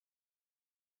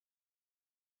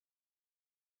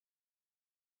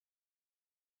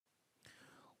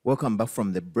Welcome back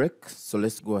from the break. So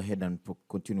let's go ahead and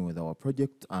continue with our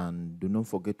project, and do not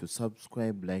forget to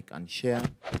subscribe, like, and share.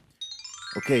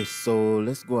 Okay, so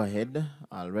let's go ahead.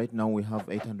 Right now we have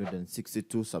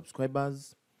 862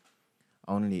 subscribers,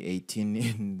 only 18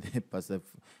 in the past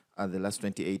the last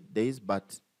 28 days,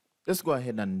 but let's go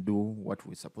ahead and do what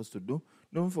we're supposed to do.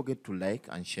 Don't forget to like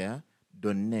and share,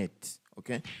 donate,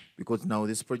 okay? Because now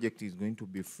this project is going to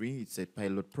be free. It's a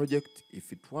pilot project.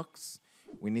 If it works,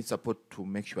 we need support to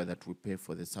make sure that we pay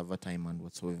for the server time and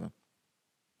whatsoever.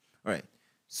 All right,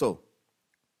 so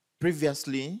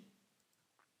previously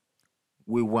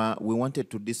we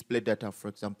wanted to display data, for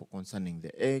example, concerning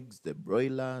the eggs, the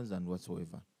broilers, and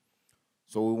whatsoever.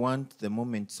 So we want the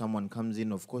moment someone comes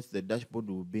in, of course, the dashboard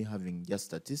will be having just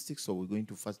statistics. So we're going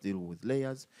to first deal with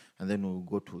layers, and then we'll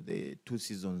go to the 2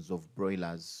 seasons of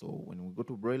broilers. So when we go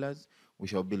to broilers, we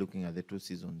shall be looking at the 2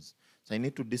 seasons. So I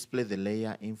need to display the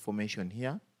layer information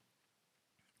here.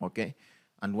 Okay.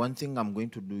 And one thing I'm going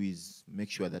to do is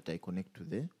make sure that I connect to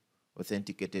the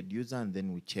authenticated user, and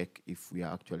then we check if we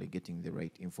are actually getting the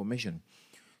right information.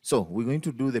 So we're going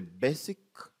to do the basic,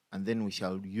 and then we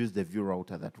shall use the view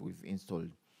router that we've installed.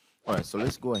 All right, so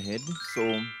let's go ahead.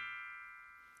 So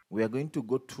we are going to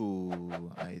go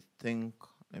to, I think,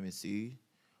 let me see.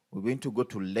 We're going to go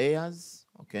to layers,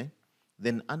 okay?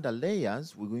 Then under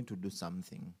layers, we're going to do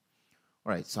something.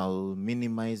 All right, so I'll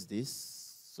minimize this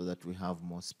so that we have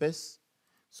more space.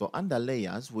 So under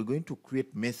layers, we're going to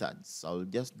create methods. I'll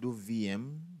just do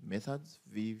VM methods,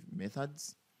 v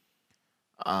methods.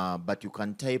 But you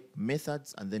can type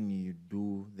methods and then you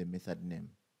do the method name.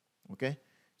 Okay,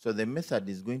 so the method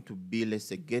is going to be, let's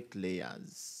say, get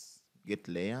layers.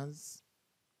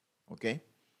 Okay,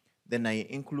 then I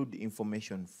include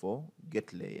information for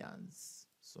get layers.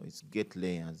 So it's get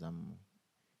layers. I'm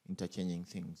interchanging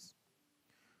things.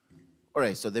 All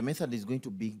right, so the method is going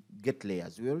to be get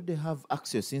layers. We already have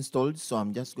Axios installed, so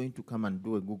I'm just going to come and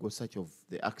do a Google search of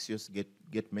the Axios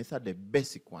get method, the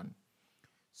basic one.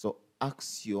 So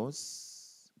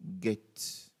Axios get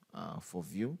for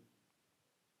view.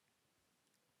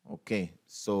 Okay,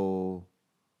 so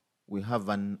we have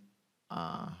an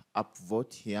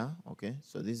upvote here. Okay,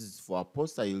 so this is for a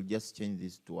poster. You'll just change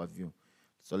this to a view.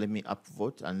 So let me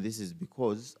upvote, and this is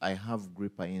because I have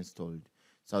Gripper installed.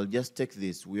 So I'll just take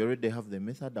this. We already have the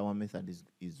method. Our method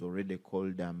is already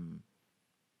called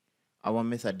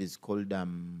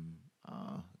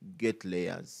get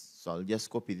layers. So I'll just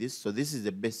copy this. So this is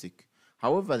the basic.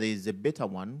 However, there is a better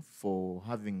one for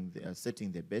having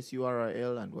setting the base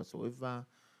URL and whatsoever.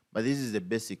 But this is the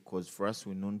basic, because for us,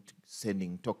 we're not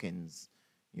sending tokens.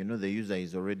 You know, the user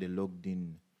is already logged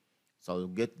in. So I'll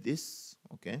get this,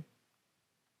 okay?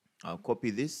 I'll copy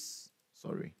this,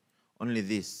 sorry, only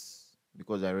this,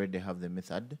 because I already have the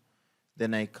method.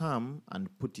 Then I come and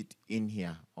put it in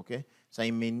here, okay? So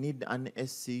I may need an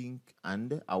async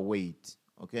and await,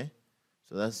 okay?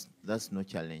 So that's no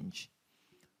challenge.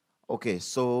 Okay,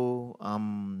 so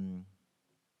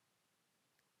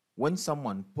when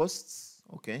someone posts,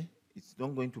 okay, it's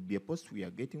not going to be a post we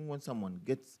are getting. When someone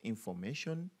gets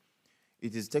information,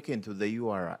 it is taken to the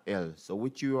URL. So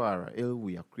which URL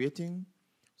we are creating?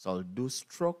 So I'll do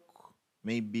stroke,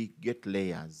 maybe get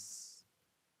layers,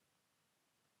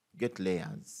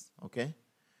 okay?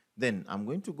 Then I'm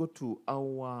going to go to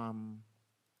our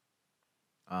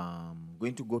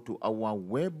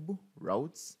web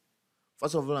routes.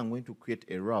 First of all, I'm going to create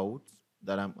a route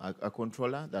that a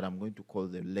controller that I'm going to call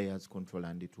the layers controller,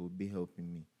 and it will be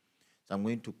helping me. So I'm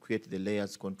going to create the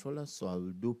layers controller. So I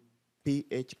will do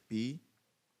PHP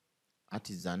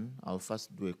artisan. I'll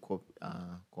first do a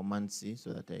command C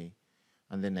so that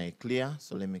and then I clear.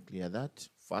 So let me clear that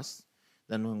first.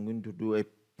 Then I'm going to do a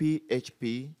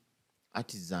PHP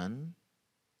artisan,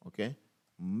 okay,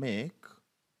 make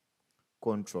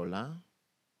controller.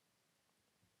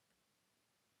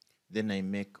 Then I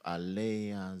make a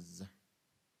layers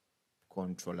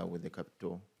controller with a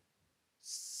capital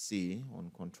C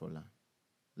on controller,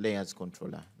 layers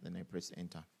controller. Then I press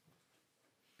enter.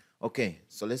 Okay,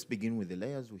 so let's begin with the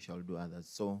layers. We shall do others.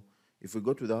 So if we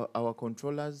go to our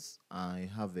controllers, I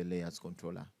have a layers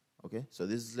controller. Okay, so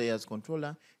this layers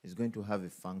controller is going to have a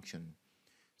function.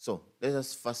 So let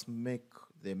us first make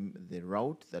the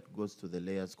route that goes to the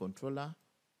layers controller.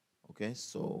 Okay,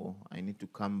 so I need to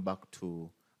come back to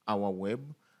our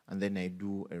web, and then I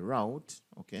do a route.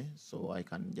 Okay, so I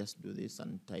can just do this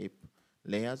and type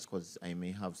layers, because I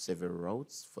may have several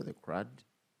routes for the CRUD.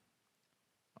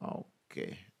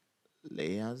 Okay,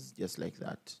 layers, just like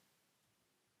that.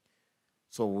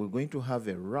 So we're going to have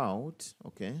a route,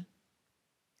 okay,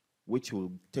 which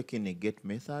will take in a get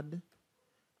method,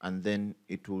 and then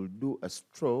it will do a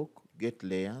stroke get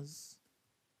layers,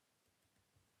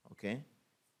 okay,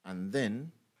 and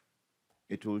then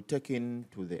it will take in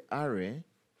to the array,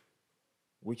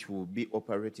 which will be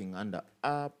operating under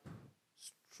app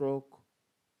stroke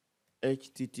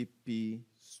http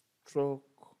stroke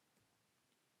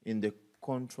in the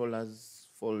controllers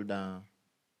folder,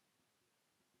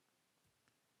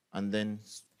 and then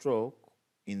stroke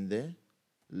in the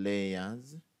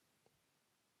layers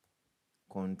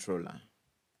controller,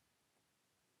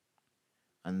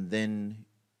 and then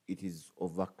it is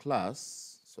over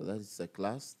class. So that is a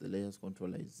class. The layers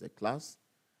controller is a class,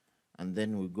 and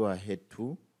then we go ahead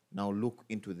to now look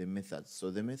into the methods. So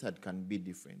the method can be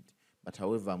different, but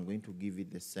however, I'm going to give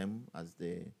it the same as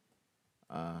the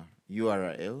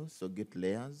URL. So get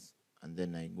layers, and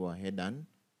then I go ahead and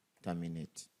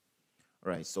terminate.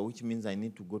 All right, so which means I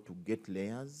need to go to get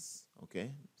layers,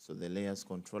 okay? So the layers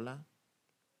controller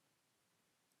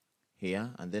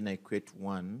here, and then I create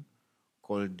one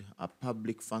called a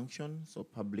public function. So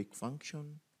public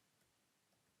function,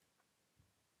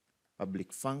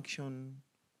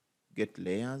 get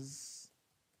layers,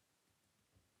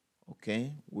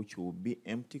 okay, which will be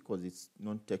empty because it's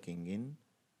not taking in.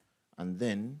 And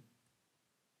then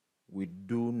we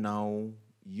do now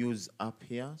use app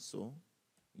here. So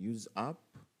use app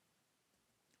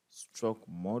stroke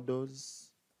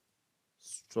models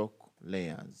stroke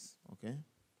layers, okay,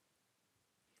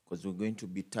 because we're going to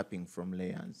be tapping from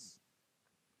layers.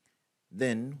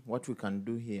 Then what we can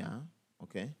do here,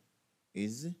 okay,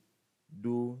 is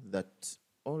do that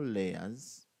all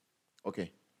layers,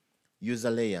 okay,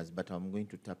 user layers, but I'm going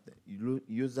to tap the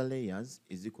user layers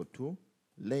is equal to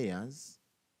layers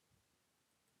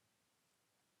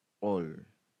all,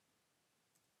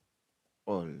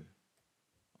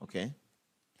 okay.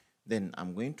 Then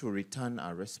I'm going to return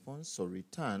a response. So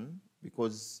return,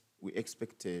 because we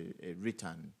expect a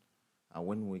return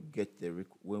when we get the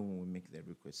when we make the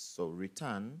request. So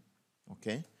return,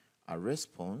 okay, a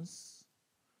response,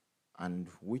 and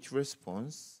which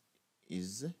response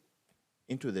is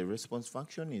into the response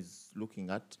function is looking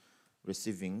at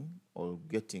receiving or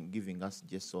giving us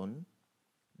JSON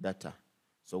data.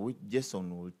 So which JSON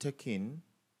will take in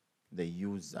the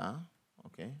user,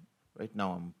 okay. Right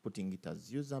now I'm putting it as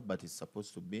user, but it's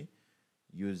supposed to be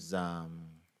user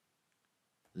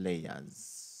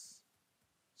layers.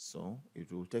 So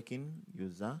it will take in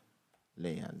user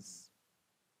layers.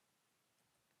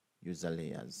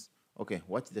 Okay,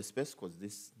 watch the space because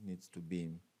this needs to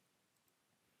be.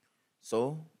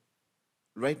 So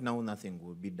right now nothing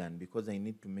will be done because I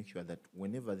need to make sure that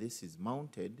whenever this is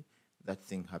mounted, that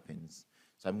thing happens.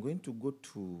 So I'm going to go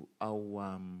to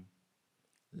our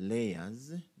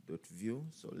layers.view,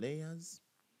 so layers,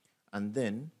 and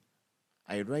then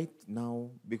I write now,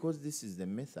 because this is the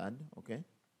method, okay,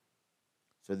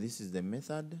 so this is the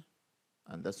method,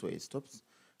 and that's where it stops.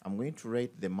 I'm going to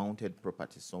write the mounted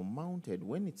property. So mounted,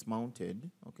 when it's mounted,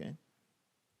 okay,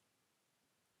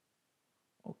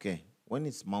 when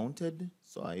it's mounted,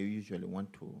 so I usually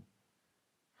want to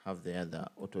have the other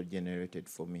auto-generated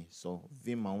for me. So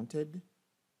vMounted,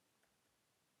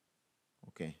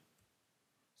 okay.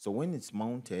 So when it's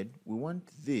mounted, we want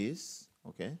this,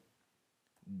 okay,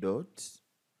 dot,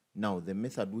 now the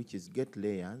method which is get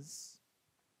layers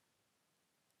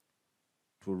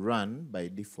to run by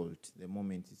default the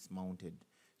moment it's mounted.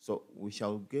 So we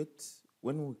shall get,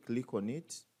 when we click on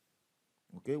it,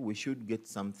 okay, we should get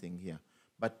something here.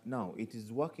 But now it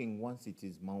is working once it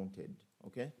is mounted,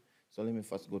 okay? So let me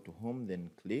first go to home, then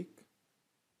click.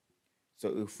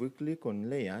 So if we click on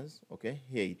layers, okay,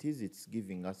 here it is, it's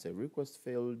giving us a request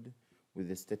failed with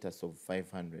the status of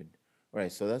 500. All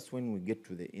right, so that's when we get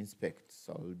to the inspect.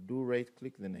 So I'll do right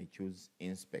click, then I choose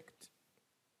inspect.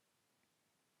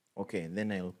 Okay,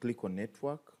 then I'll click on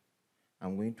network.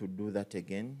 I'm going to do that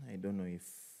again. I don't know if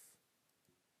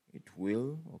it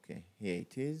will. Okay, here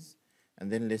it is.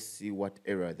 And then let's see what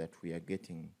error that we are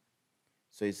getting.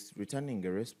 So it's returning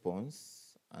a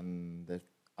response and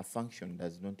a function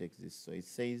does not exist. So it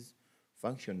says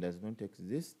function does not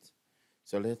exist.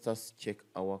 So let us check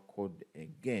our code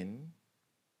again.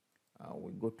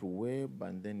 We go to web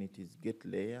and then it is get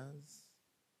layers.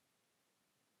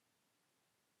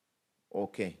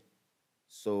 Okay,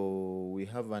 so we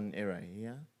have an error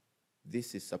here.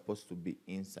 This is supposed to be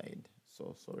inside.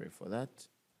 So sorry for that.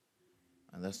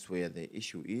 And that's where the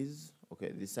issue is.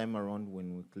 Okay, this time around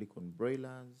when we click on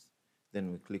broilers,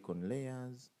 then we click on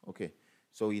layers. Okay,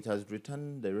 so it has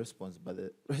returned the response, but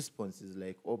the response is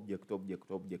like object.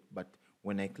 But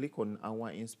when I click on our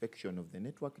inspection of the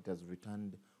network, it has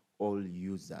returned all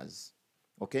users.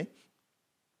 Okay,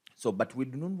 so but we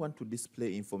do not want to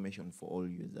display information for all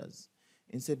users.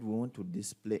 Instead, we want to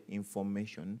display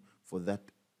information for that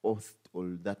auth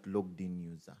or that logged in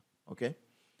user. Okay.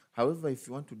 However, if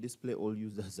you want to display all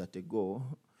users at a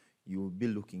go, you will be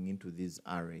looking into these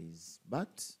arrays,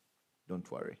 but don't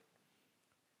worry.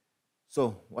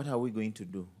 So what are we going to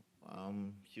do?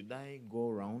 Should I go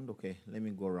around? Okay, let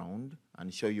me go around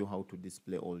and show you how to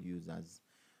display all users.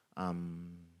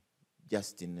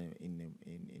 Just in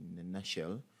a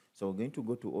nutshell. So we're going to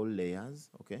go to all layers,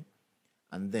 okay,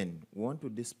 and then we want to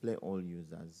display all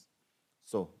users.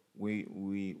 So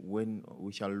when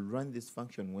we shall run this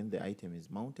function when the item is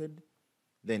mounted.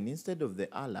 Then instead of the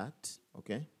alert,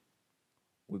 okay,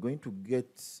 we're going to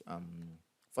get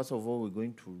first of all we're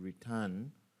going to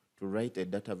return to write a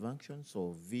data function.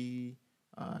 So v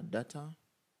data,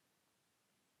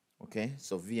 okay,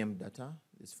 so vm data,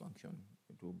 this function,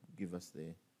 it will give us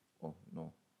the, oh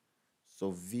no,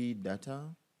 so v data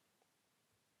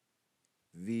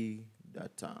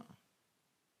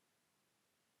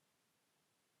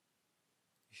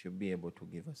should be able to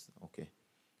give us, okay.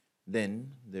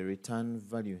 Then the return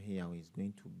value here is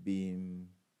going to be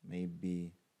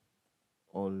maybe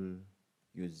all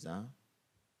user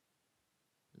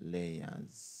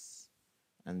layers,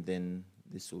 and then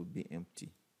this will be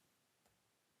empty.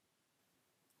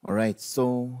 All right,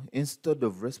 so instead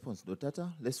of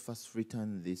response.data, let's first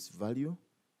return this value.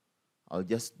 I'll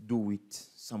just do it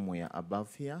somewhere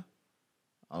above here.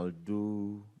 I'll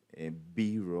do a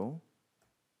B row.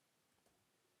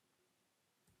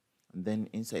 And then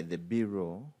inside the B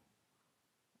row,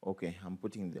 okay, I'm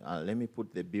putting the, let me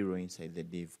put the B row inside the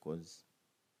div because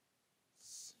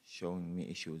it's showing me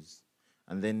issues.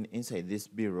 And then inside this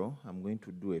B row, I'm going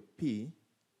to do a P,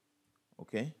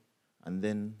 okay? And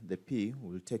then the P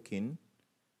will take in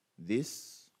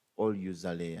this all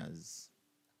user layers,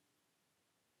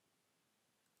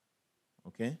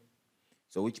 okay?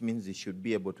 So which means it should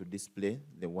be able to display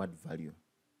the word value,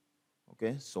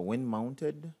 okay? So when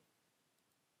mounted,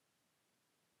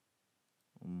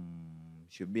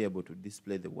 should be able to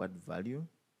display the word value.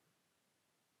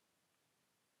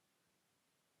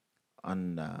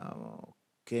 And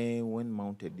okay, when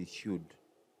mounted it should.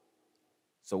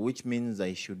 So which means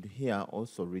I should here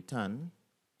also return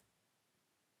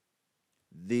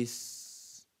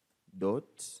this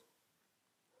dot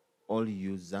all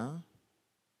user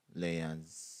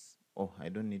layers. Oh, I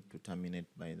don't need to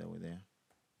terminate by the way there.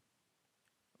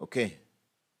 Okay.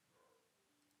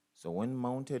 So when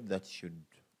mounted, that should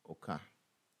occur.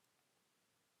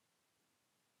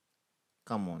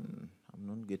 Come on, I'm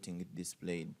not getting it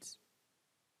displayed.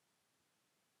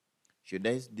 Should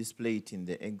I display it in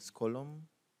the eggs column?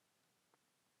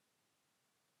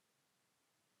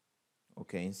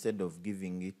 Okay, instead of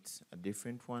giving it a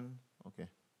different one, okay.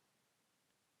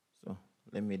 So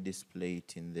let me display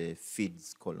it in the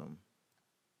feeds column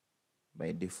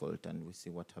by default, and we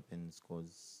see what happens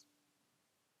because,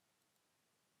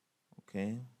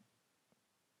 okay.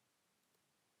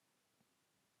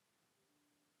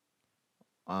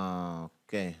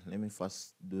 Okay, let me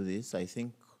first do this. I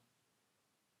think,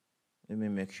 let me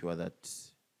make sure that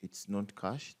it's not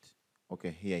cached.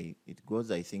 Okay, here it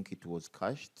goes. I think it was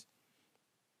cached.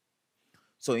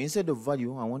 So instead of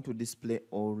value, I want to display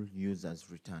all users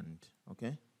returned,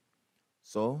 okay?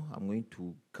 So I'm going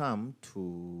to come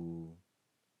to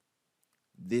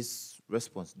this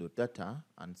response.data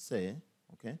and say,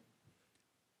 okay,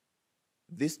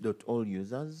 this dot all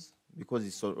users, because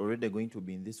it's already going to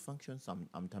be in this function, so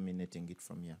I'm terminating it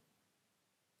from here.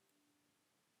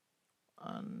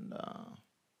 And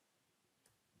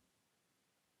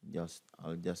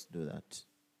I'll just do that.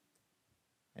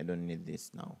 I don't need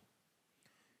this now.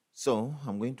 So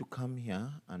I'm going to come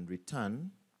here and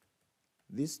return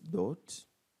this dot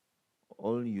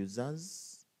all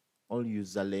users, all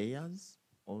user layers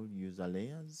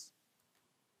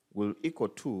will equal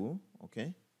to,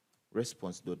 okay,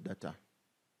 response.data.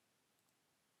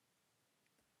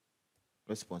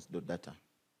 Response.data.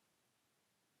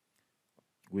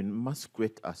 We must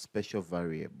create a special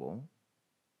variable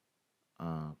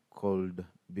called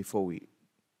before we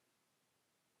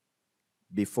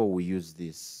use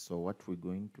this. So what we're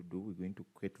going to do, we're going to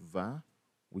create var,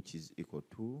 which is equal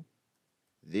to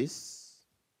this,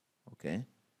 okay?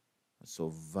 So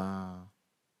var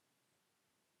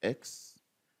x,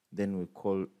 then we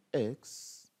call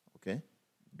x, okay,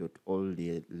 dot all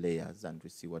the layers, and we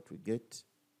see what we get.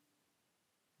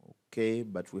 Okay,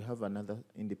 but we have another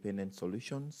independent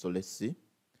solution, so let's see.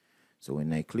 So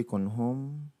when I click on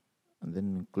home and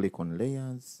then click on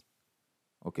layers,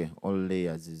 okay, all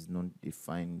layers is not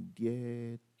defined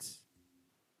yet.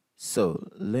 So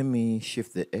let me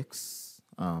shift the x,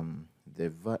 the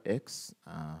var x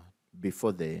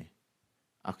before the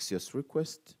Axios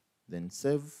request, then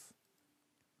save.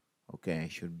 Okay, I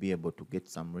should be able to get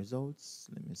some results.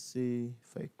 Let me see.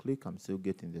 If I click, I'm still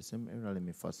getting the same error. Let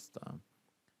me first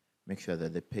make sure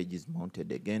that the page is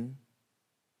mounted again.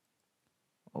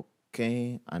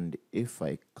 Okay, and if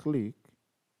I click,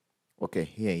 okay,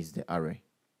 here is the array.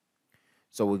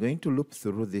 So we're going to loop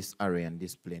through this array and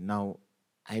display. Now,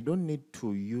 I don't need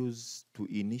to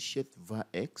initiate var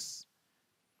x.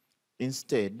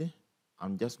 Instead,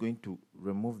 I'm just going to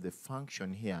remove the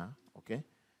function here, okay?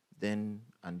 Then,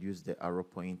 and use the arrow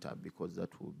pointer because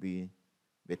that will be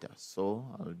better.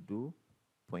 So I'll do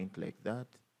point like that.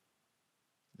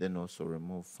 Then also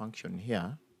remove function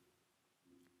here.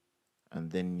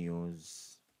 And then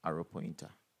use arrow pointer.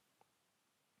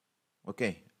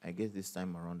 Okay, I guess this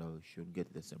time around I should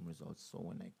get the same results. So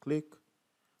when I click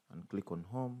on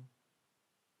home,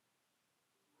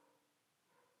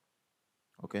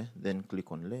 okay, then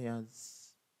click on layers.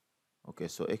 Okay,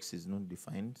 so X is not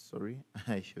defined, sorry.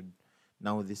 I should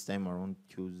now this time around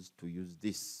choose to use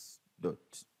this dot.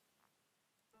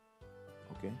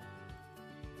 Okay,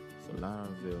 so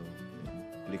Laravel, then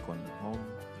click on home,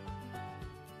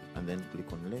 and then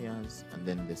click on layers, and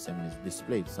then the same is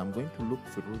displayed. So I'm going to look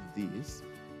through this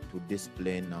to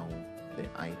display now the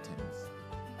items.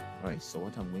 All right, so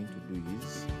what I'm going to do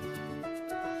is